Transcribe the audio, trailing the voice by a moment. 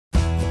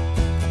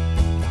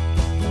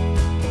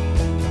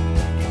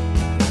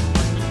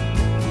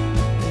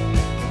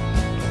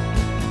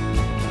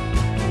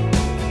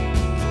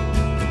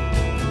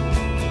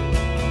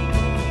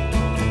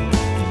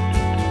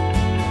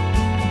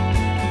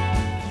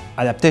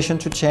Adaptation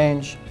to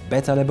change,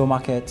 better labour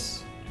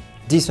markets,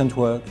 decent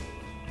work.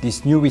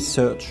 This new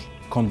research,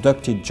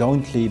 conducted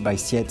jointly by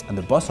Ciett and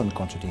the Boston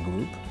Consulting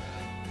Group,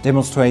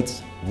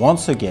 demonstrates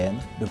once again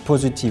the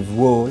positive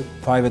role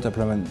private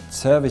employment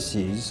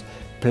services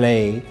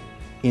play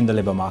in the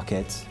labour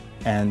market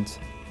and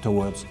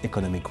towards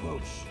economic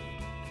growth.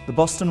 The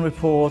Boston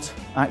report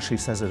actually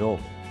says it all.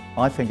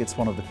 I think it's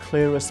one of the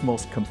clearest,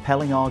 most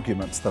compelling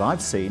arguments that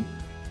I've seen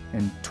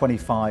in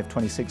 25,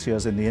 26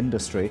 years in the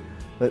industry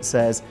that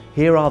says,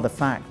 here are the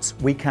facts.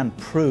 We can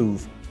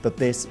prove that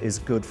this is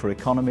good for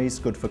economies,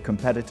 good for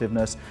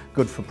competitiveness,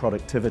 good for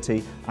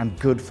productivity, and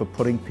good for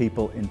putting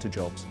people into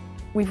jobs.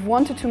 We've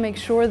wanted to make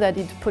sure that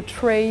it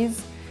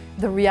portrays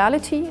the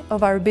reality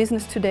of our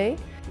business today.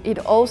 It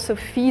also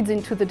feeds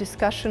into the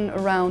discussion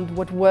around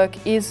what work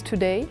is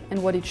today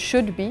and what it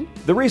should be.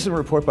 The recent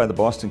report by the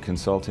Boston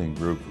Consulting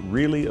Group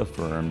really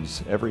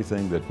affirms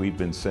everything that we've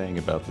been saying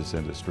about this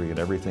industry and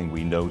everything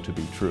we know to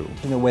be true.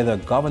 Whether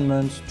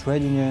governments,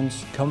 trade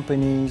unions,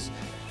 companies,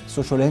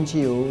 social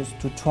NGOs,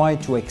 to try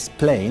to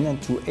explain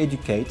and to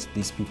educate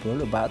these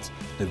people about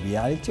the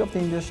reality of the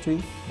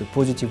industry, the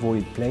positive role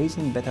it plays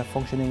in better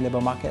functioning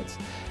labour markets,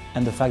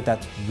 and the fact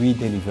that we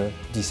deliver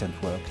decent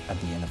work at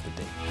the end of the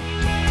day.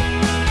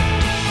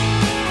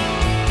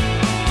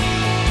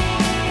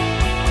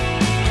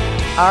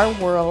 Our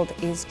world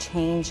is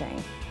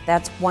changing.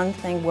 That's one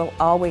thing we'll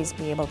always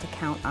be able to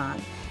count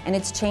on. And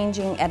it's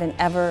changing at an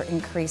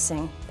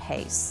ever-increasing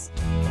pace.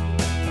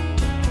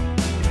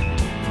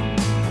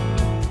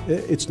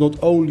 It's not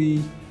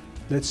only,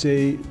 let's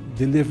say,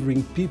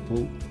 delivering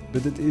people,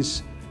 but it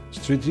is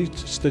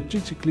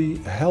strategically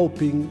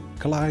helping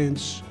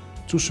clients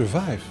to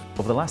survive.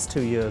 Over the last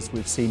 2 years,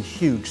 we've seen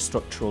huge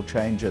structural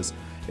changes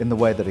in the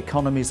way that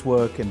economies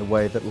work, in the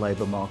way that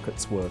labour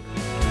markets work.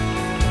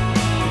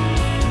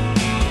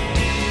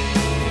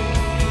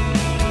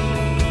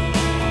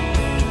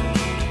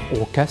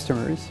 Our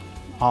customers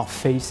are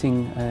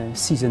facing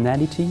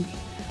seasonality.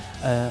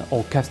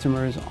 Our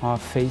customers are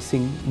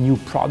facing new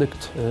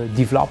product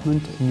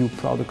development, new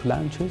product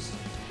launches.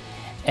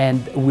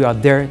 And we are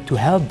there to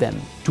help them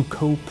to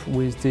cope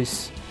with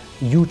this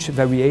huge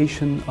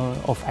variation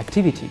of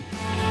activity.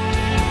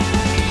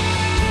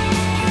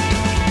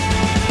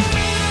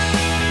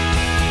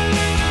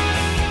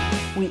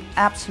 We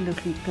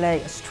absolutely play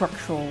a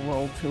structural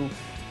role to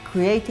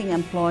creating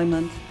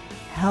employment,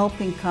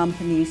 helping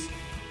companies,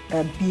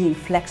 being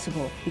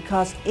flexible,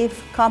 because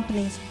if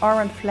companies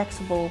aren't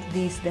flexible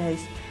these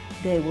days,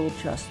 they will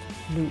just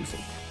lose it.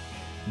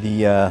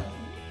 The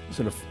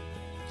sort of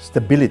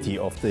stability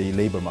of the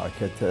labor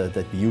market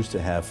that we used to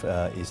have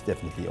is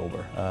definitely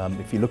over.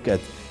 If you look at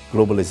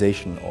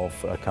globalization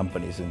of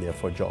companies and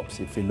therefore jobs,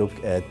 if you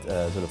look at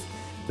sort of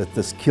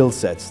the skill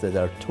sets that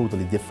are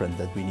totally different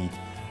that we need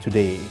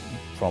today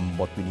from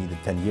what we needed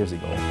 10 years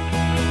ago.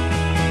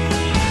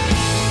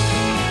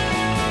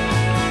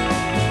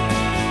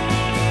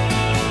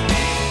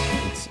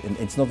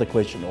 It's not a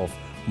question of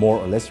more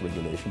or less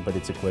regulation, but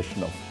it's a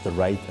question of the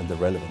right and the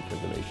relevant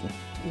regulation.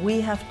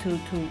 We have to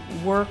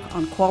work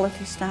on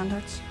quality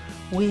standards.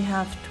 We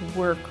have to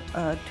work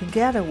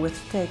together with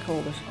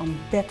stakeholders on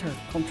better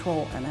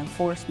control and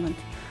enforcement.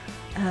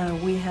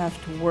 We have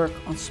to work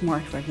on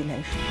smart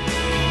regulation.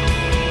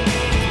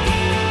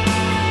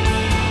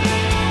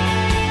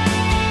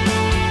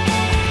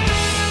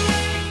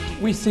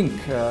 We think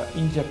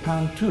in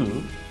Japan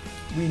too,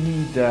 we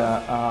need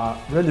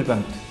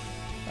relevant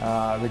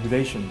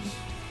regulations.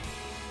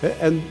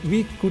 And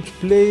we could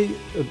play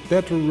a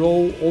better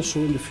role also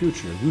in the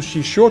future. You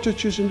see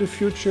shortages in the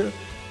future,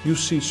 you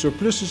see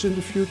surpluses in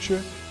the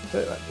future,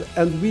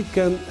 and we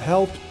can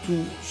help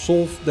to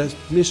solve that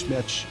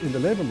mismatch in the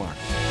labor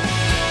market.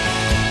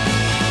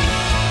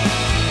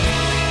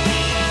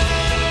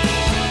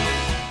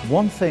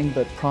 One thing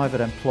that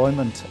private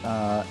employment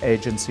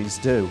agencies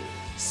do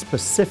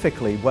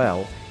specifically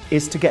well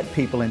is to get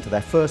people into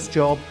their first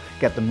job,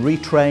 get them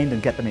retrained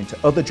and get them into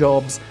other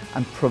jobs,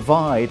 and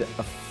provide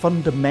a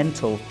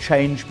fundamental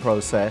change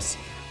process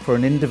for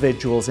an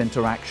individual's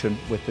interaction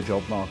with the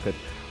job market.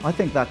 I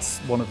think that's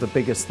one of the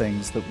biggest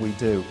things that we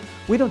do.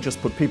 We don't just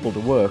put people to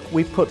work,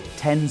 we put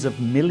tens of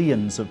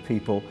millions of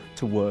people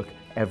to work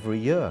every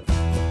year.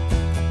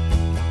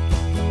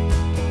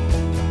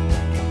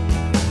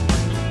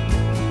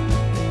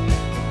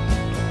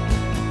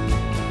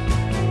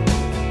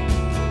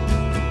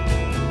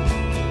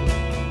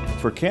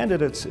 For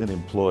candidates and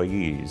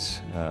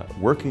employees,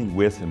 working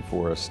with and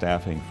for a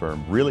staffing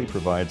firm really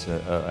provides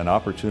an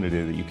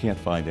opportunity that you can't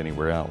find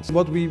anywhere else.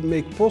 What we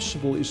make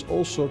possible is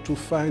also to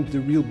find the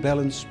real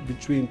balance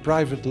between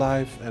private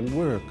life and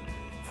work.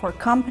 For a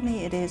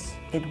company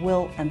it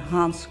will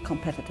enhance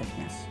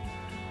competitiveness.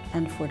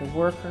 And for the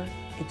worker,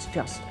 it's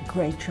just a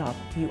great job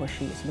he or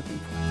she is looking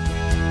for.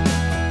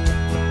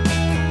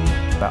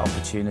 About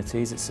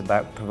opportunities, it's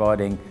about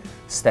providing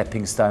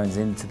stepping stones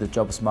into the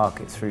jobs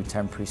market through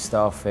temporary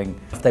staffing.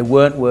 If they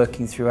weren't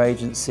working through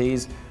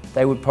agencies,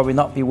 they would probably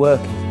not be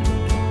working.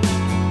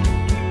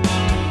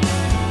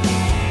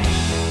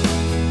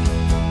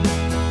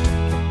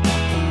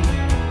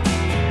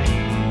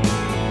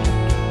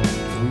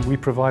 We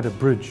provide a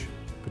bridge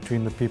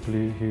between the people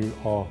who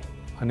are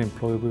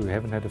unemployable, who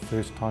haven't had a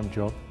first-time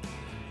job,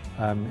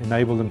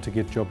 enable them to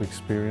get job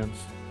experience,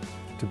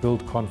 to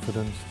build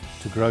confidence,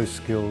 to grow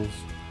skills,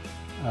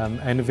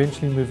 and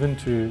eventually move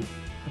into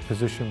a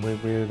position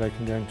where they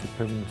can go into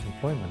permanent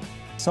employment.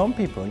 Some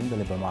people in the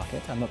labour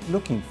market are not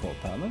looking for a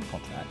permanent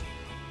contract,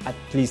 at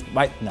least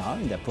right now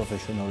in their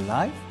professional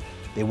life.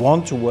 They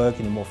want to work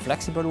in a more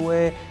flexible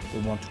way, they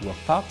want to work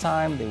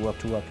part-time, they want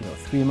to work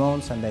 3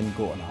 months and then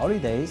go on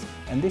holidays,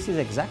 and this is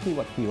exactly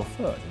what we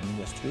offer as an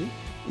industry,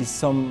 is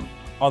some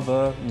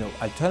other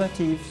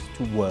alternatives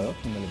to work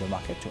in the labour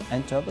market, to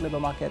enter the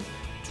labour market,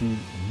 to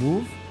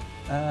move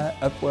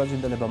upwards in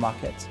the labour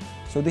market.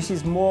 So this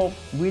is more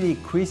really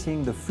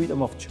increasing the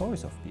freedom of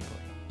choice of people.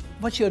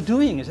 What you're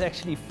doing is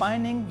actually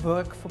finding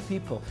work for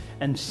people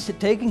and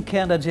taking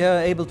care that they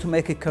are able to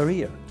make a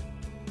career.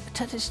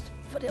 That is,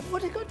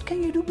 what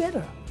can you do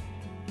better?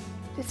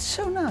 It's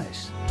so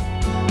nice.